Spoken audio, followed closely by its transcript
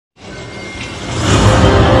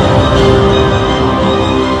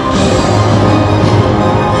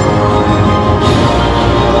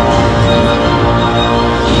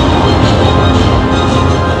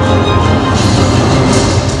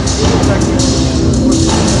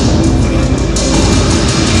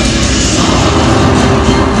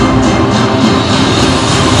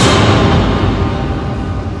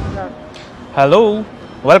Hello,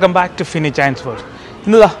 welcome back to Fini ചൈൻസ് world.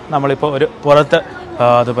 ഇന്നതാ നമ്മളിപ്പോൾ ഒരു പുറത്ത്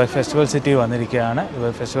ദുബായ് ഫെസ്റ്റിവൽ സിറ്റി വന്നിരിക്കുകയാണ്.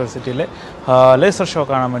 ദുബായ് ഫെസ്റ്റിവൽ സിറ്റിയിലെ ലേസർ ഷോ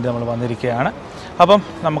കാണാൻ വേണ്ടി നമ്മൾ വന്നിരിക്കുകയാണ്. അപ്പം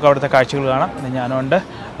നമുക്ക് അവിടുത്തെ കാഴ്ചകൾ കാണാം. ഞാനുണ്ട്,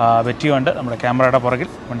 ബെറ്റിയുണ്ട്, നമ്മുടെ ക്യാമറയുടെ പുറകിൽ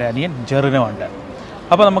നമ്മുടെ അനിയൻ ജെറിനുമുണ്ട്.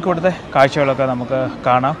 അപ്പോൾ നമുക്ക് ഇവിടുത്തെ കാഴ്ചകളൊക്കെ നമുക്ക്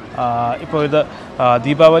കാണാം. ഇപ്പോൾ ഇത്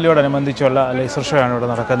ദീപാവലിയോടനുബന്ധിച്ചുള്ള ലേസർ ഷോ ആണ് ഇവിടെ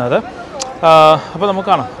നടക്കുന്നത്. അപ്പോൾ നമുക്ക്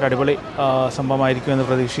കാണാം, ഒരു അടിപൊളി സംഭവമായിരിക്കുമെന്ന്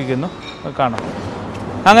പ്രതീക്ഷിക്കുന്നു. കാണാം.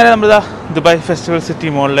 അങ്ങനെ നമ്മളിതാ ദുബായ് ഫെസ്റ്റിവൽ സിറ്റി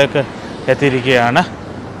മോളിലേക്ക് എത്തിയിരിക്കുകയാണ്.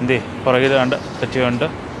 പുറകിൽ കണ്ട് തെറ്റുകൊണ്ട്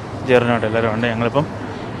ജെറിനുണ്ട്, എല്ലാവരും ഉണ്ട്. ഞങ്ങളിപ്പം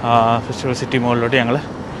ഫെസ്റ്റിവൽ സിറ്റി മോളിലോട്ട് ഞങ്ങൾ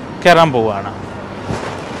കയറാൻ പോവുകയാണ്.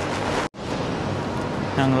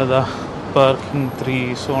 ഞങ്ങളിതാ പാർക്കിംഗ് 3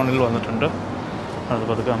 സോണിൽ വന്നിട്ടുണ്ട്. അത്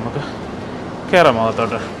പതുക്കെ നമുക്ക് കയറാം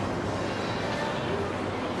അകത്തോട്ട്.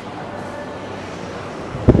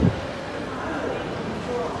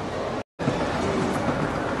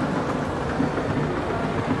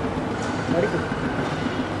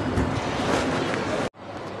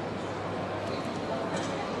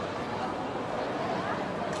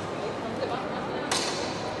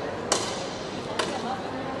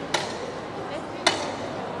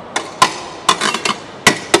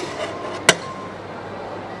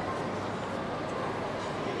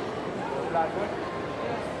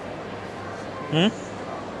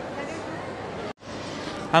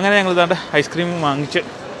 അങ്ങനെ ഞങ്ങൾ ഇതാണ്ട് ഐസ്ക്രീം വാങ്ങിച്ച്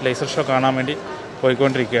ലേസർ ഷോ കാണാൻ വേണ്ടി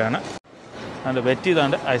പോയിക്കൊണ്ടിരിക്കുകയാണ്. അതുകൊണ്ട് ബെറ്റ്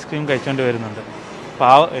ചെയ്താണ്ട് ഐസ്ക്രീം കഴിച്ചുകൊണ്ട് വരുന്നുണ്ട്.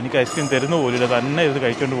 പാവം, എനിക്ക് ഐസ്ക്രീം തരുന്ന പോലില്ല, തന്നെ ഇത്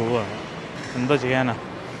കഴിച്ചുകൊണ്ട് പോവുകയാണ്. എന്തോ ചെയ്യാനാ.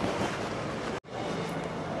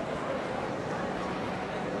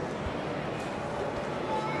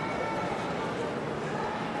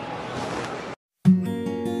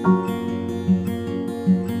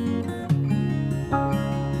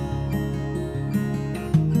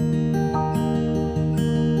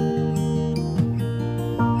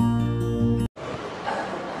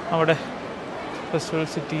 അവിടെ ഫെസ്റ്റിവൽ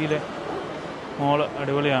സിറ്റിയിലെ മോള്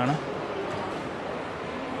അടിപൊളിയാണ്.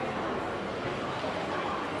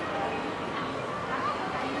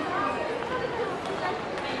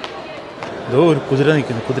 ഇതോ ഒരു കുതിര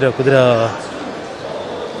നിൽക്കുന്നു. കുതിര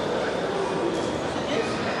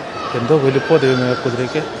എന്തോ വലുപ്പോ തരുന്നു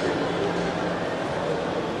കുതിരയ്ക്ക്.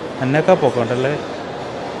 എന്നേക്കാ പോക്കണ്ടല്ലേ.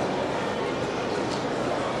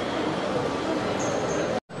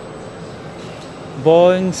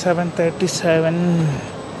 Boeing 737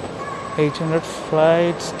 800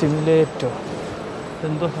 flight stimulator.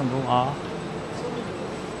 എന്തോ സംഭവം.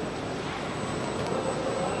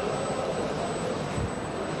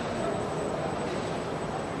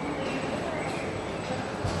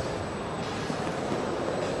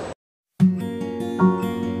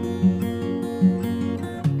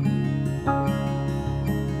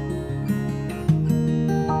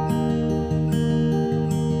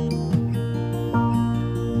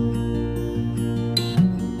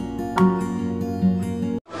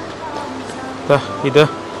 ഇത്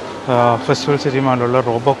ഫെസ്റ്റിവൽ സിറ്റി മാളിലുള്ള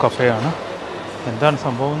റോബോ കഫേയാണ്. എന്താണ്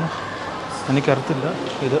സംഭവം എന്ന് എനിക്കറിയത്തില്ല.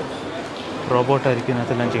 ഇത് റോബോട്ടായിരിക്കും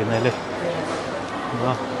ഇതിനകത്തെല്ലാം ചെയ്യുന്നതല്ലേ.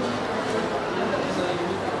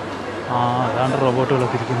 അതാണ്ട്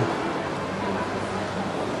റോബോട്ടുകളൊക്കെ ഇരിക്കുന്നു.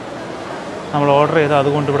 നമ്മൾ ഓർഡർ ചെയ്താൽ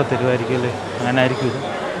അതുകൊണ്ട് ഇവിടെ തരുമായിരിക്കും അല്ലേ. അങ്ങനെ ആയിരിക്കും ഇത്.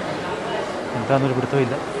 എന്താണെന്നൊരു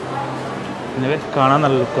പിടുത്തമില്ല. പിന്നെ കാണാൻ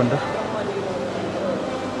നല്ല ലുക്കുണ്ട്.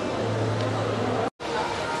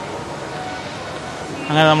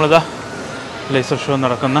 അങ്ങനെ നമ്മളിതാ ലേസർ ഷോ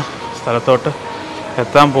നടക്കുന്ന സ്ഥലത്തോട്ട്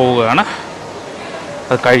എത്താൻ പോവുകയാണ്.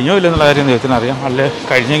 അത് കഴിഞ്ഞോ ഇല്ലെന്നുള്ള കാര്യം ദൈവത്തിനറിയാം. അല്ലേ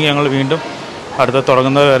കഴിഞ്ഞെങ്കിൽ ഞങ്ങൾ വീണ്ടും അടുത്ത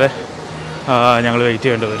തുടങ്ങുന്നത് വരെ ഞങ്ങൾ വെയിറ്റ്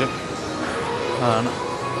ചെയ്യേണ്ടി വരും. അതാണ്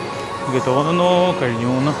എനിക്ക് തോന്നുന്നു.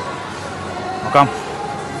 കഴിഞ്ഞു എന്ന് നോക്കാം.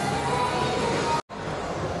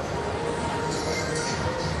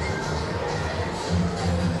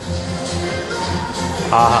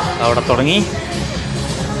 അവിടെ തുടങ്ങി.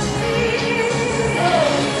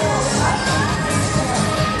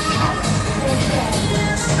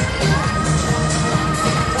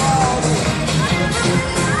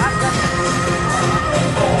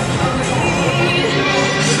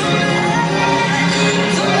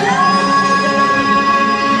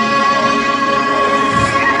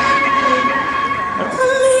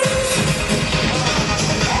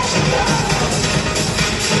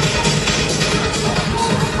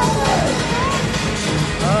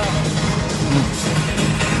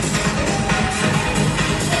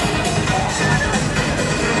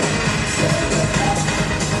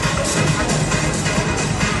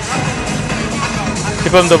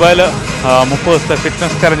 ഇപ്പം ദുബായിൽ 30 ദിവസത്തെ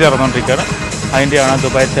ഫിറ്റ്നസ് ചലഞ്ച് നടന്നുകൊണ്ടിരിക്കുകയാണ്. അതിൻ്റെയാണ്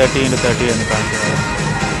ദുബായ് 30x30 എന്ന് കാണിക്കുന്നത്.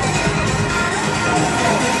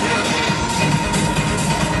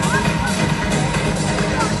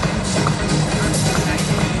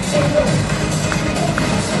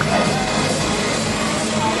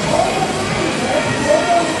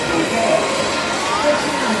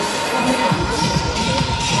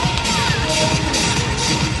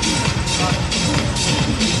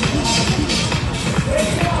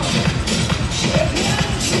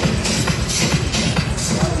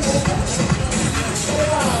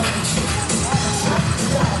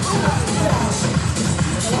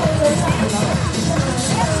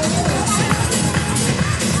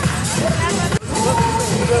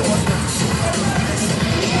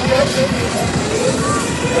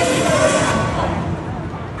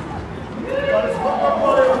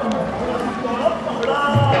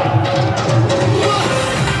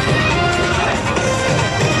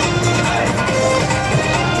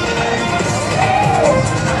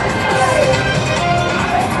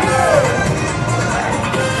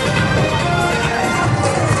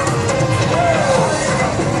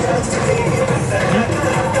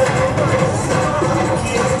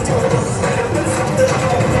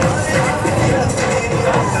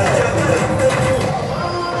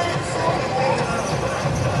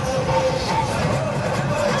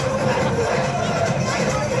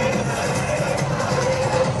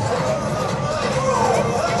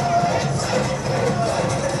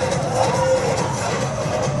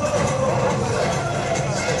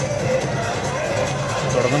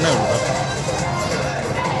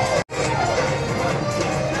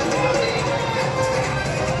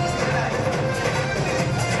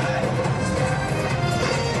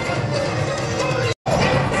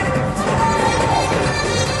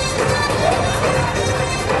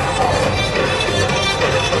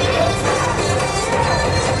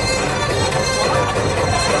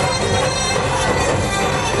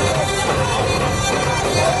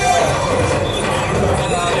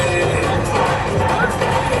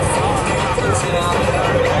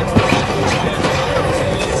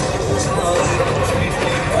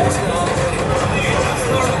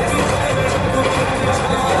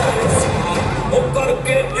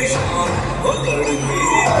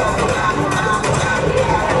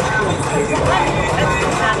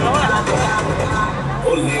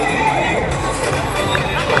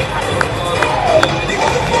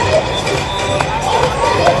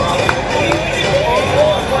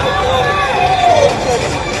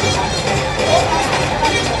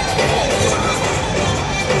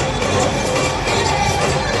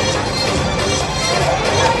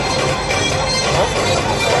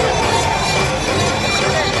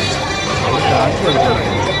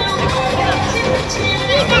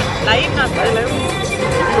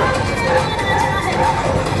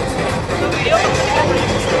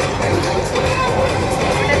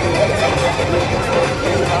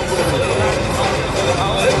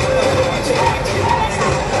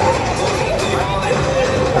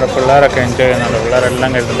 പിള്ളേരൊക്കെ എൻജോയ് ചെയ്യുന്നുണ്ട്.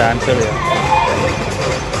 പിള്ളേരെല്ലാം കഴിഞ്ഞ് ഡാൻസ് കളിയാണ്.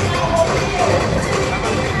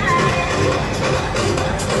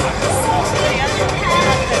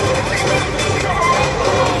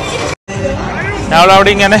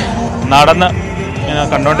 ഞങ്ങളവിടെ ഇങ്ങനെ നടന്ന് ഇങ്ങനെ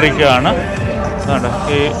കണ്ടുകൊണ്ടിരിക്കുകയാണ്. അതുകൊണ്ട്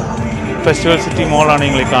ഈ ഫെസ്റ്റിവൽ സിറ്റി മോളാണ്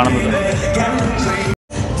നിങ്ങൾ ഈ കാണുന്നത്.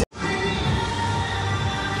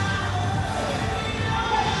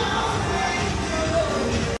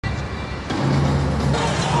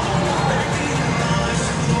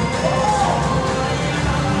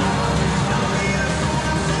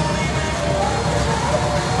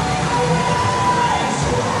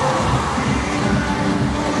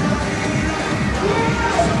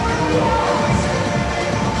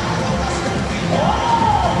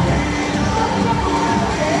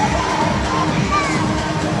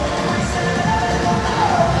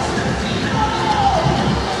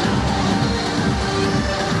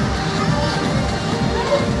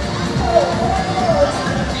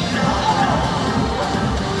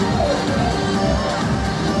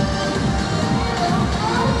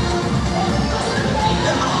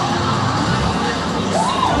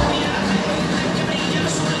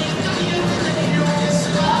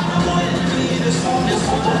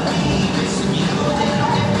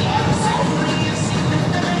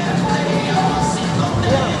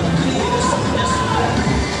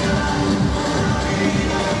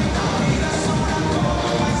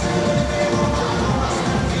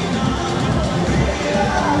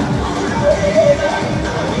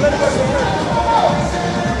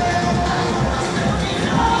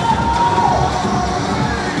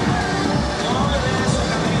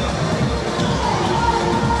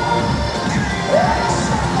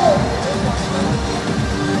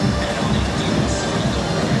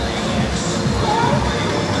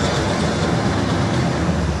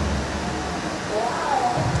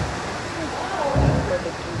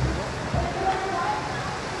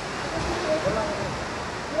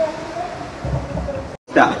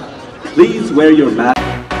 Please wear your mask.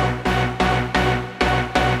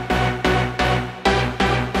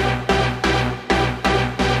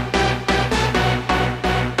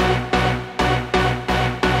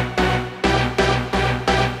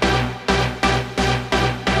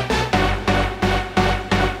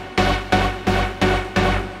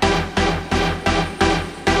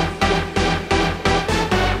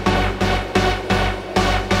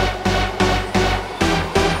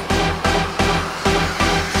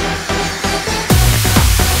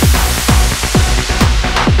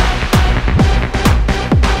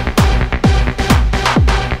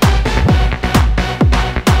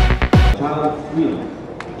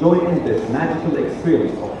 Join in this magical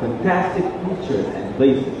experience of fantastic creatures and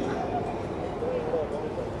places.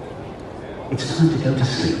 It's time to go to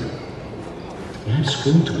sleep. You have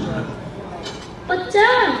school tomorrow. But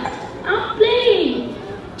Dad, I'm playing.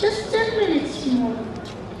 Just 10 minutes more.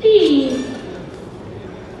 Please.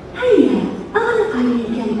 هيا أغلق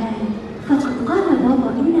عليك الآن فقد قال بابا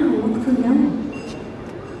إنه وقت النوم.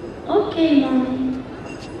 Okay, Mommy.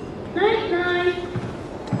 Night night.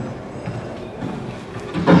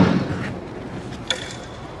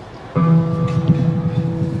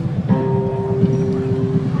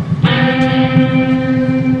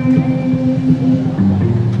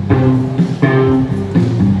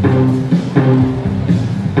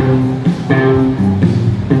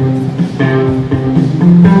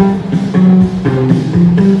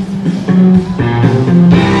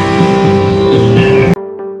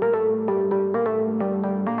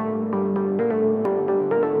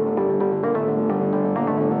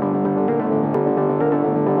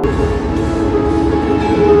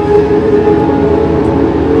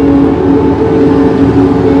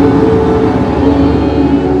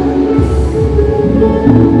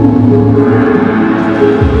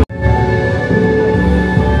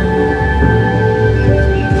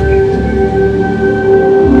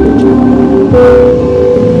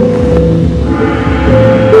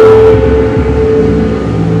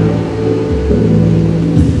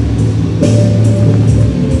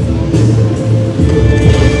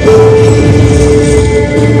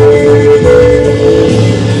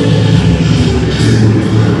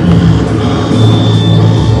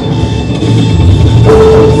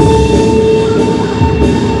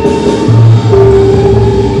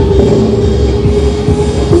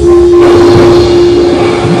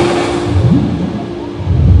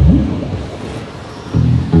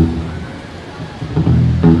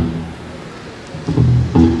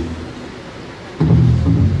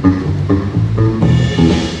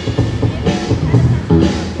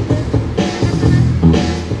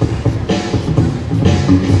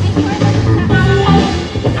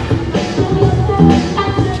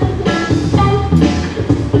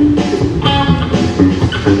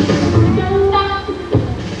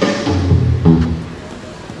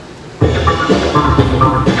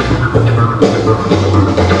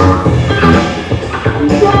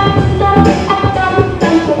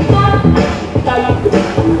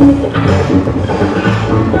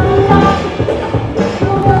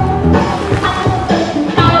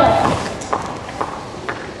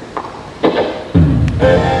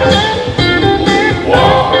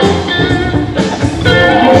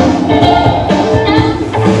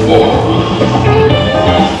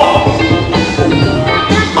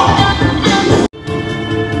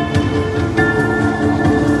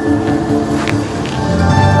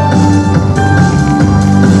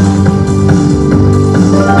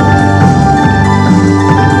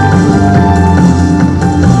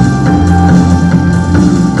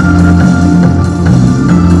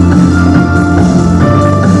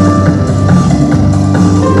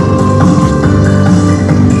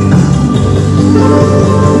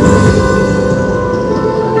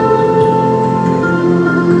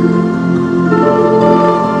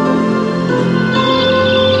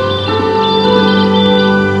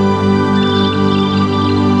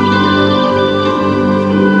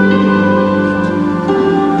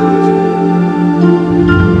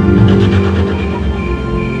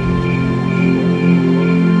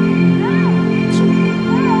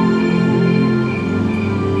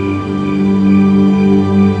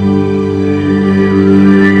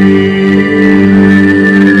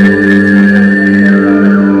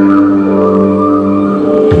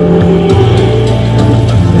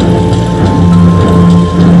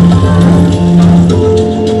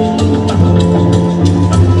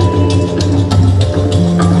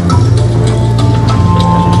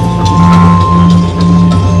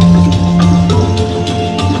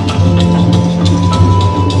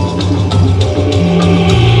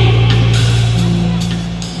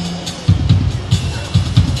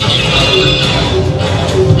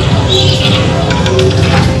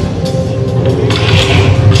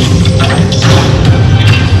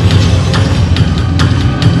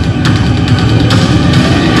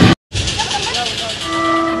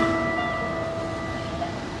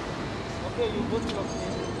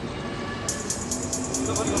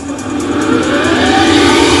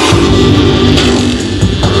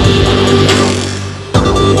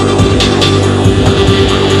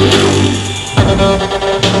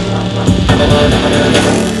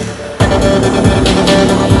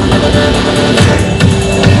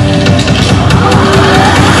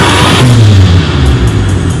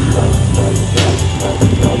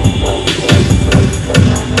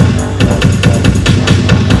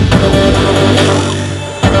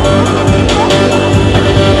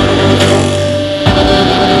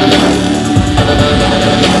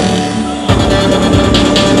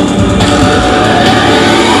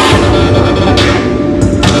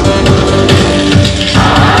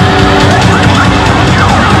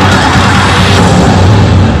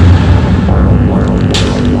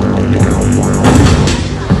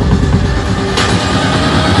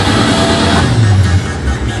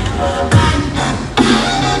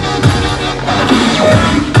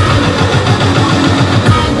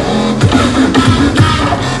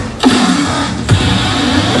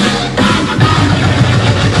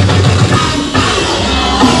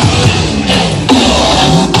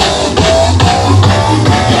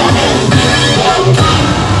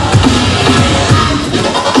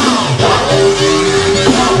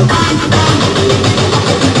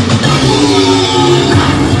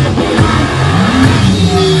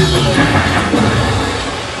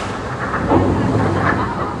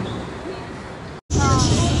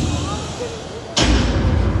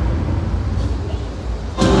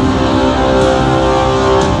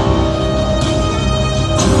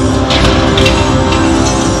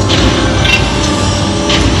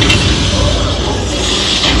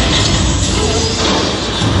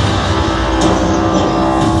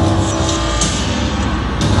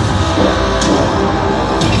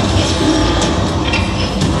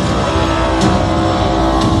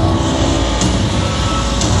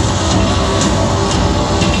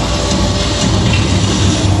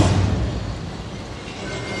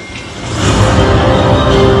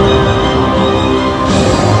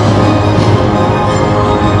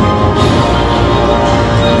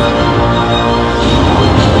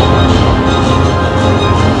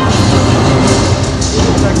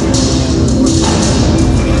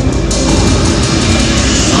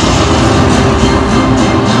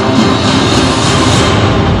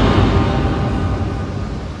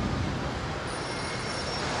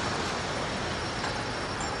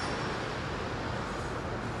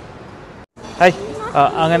 Hi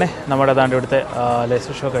അങ്ങനെ നമ്മുടെ താണ്ട് ഇവിടുത്തെ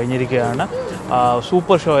laser show കഴിഞ്ഞിരിക്കുകയാണ്.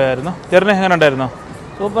 Super show ആയിരുന്നു. ജെറിന് എങ്ങനെ ഉണ്ടായിരുന്നോ?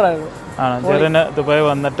 സൂപ്പറായിരുന്നു. ആണ്. ജെറിന് ദുബായ്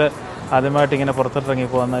വന്നിട്ട് ആദ്യമായിട്ട് ഇങ്ങനെ പുറത്തിറങ്ങി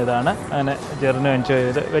പോകുന്ന ഇതാണ്. അങ്ങനെ ജെറിന് എൻജോയ്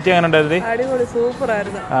ചെയ്ത്. വെറ്റി എങ്ങനെ ഉണ്ടായിരുന്നു? അടിപൊളി,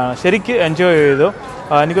 സൂപ്പറായിരുന്നു. ശരിക്ക് എൻജോയ് ചെയ്തു.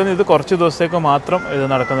 എനിക്കൊന്ന് ഇത് കുറച്ച് ദിവസത്തേക്ക് മാത്രം ഇത്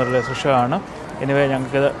നടക്കുന്നൊരു ലേസർ ഷോ ആണ്. എനിവേ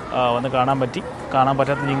ഞങ്ങൾക്കിത് വന്ന് കാണാൻ പറ്റി. കാണാൻ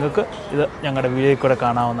പറ്റാത്ത നിങ്ങൾക്ക് ഇത് ഞങ്ങളുടെ വീഡിയോയിൽ കൂടെ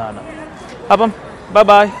കാണാവുന്നതാണ്. അപ്പം ബൈ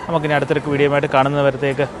ബൈ. നമുക്കിനി അടുത്തൊരു വീഡിയോ ആയിട്ട്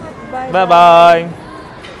കാണുന്നവരത്തേക്ക് ബൈ ബൈ.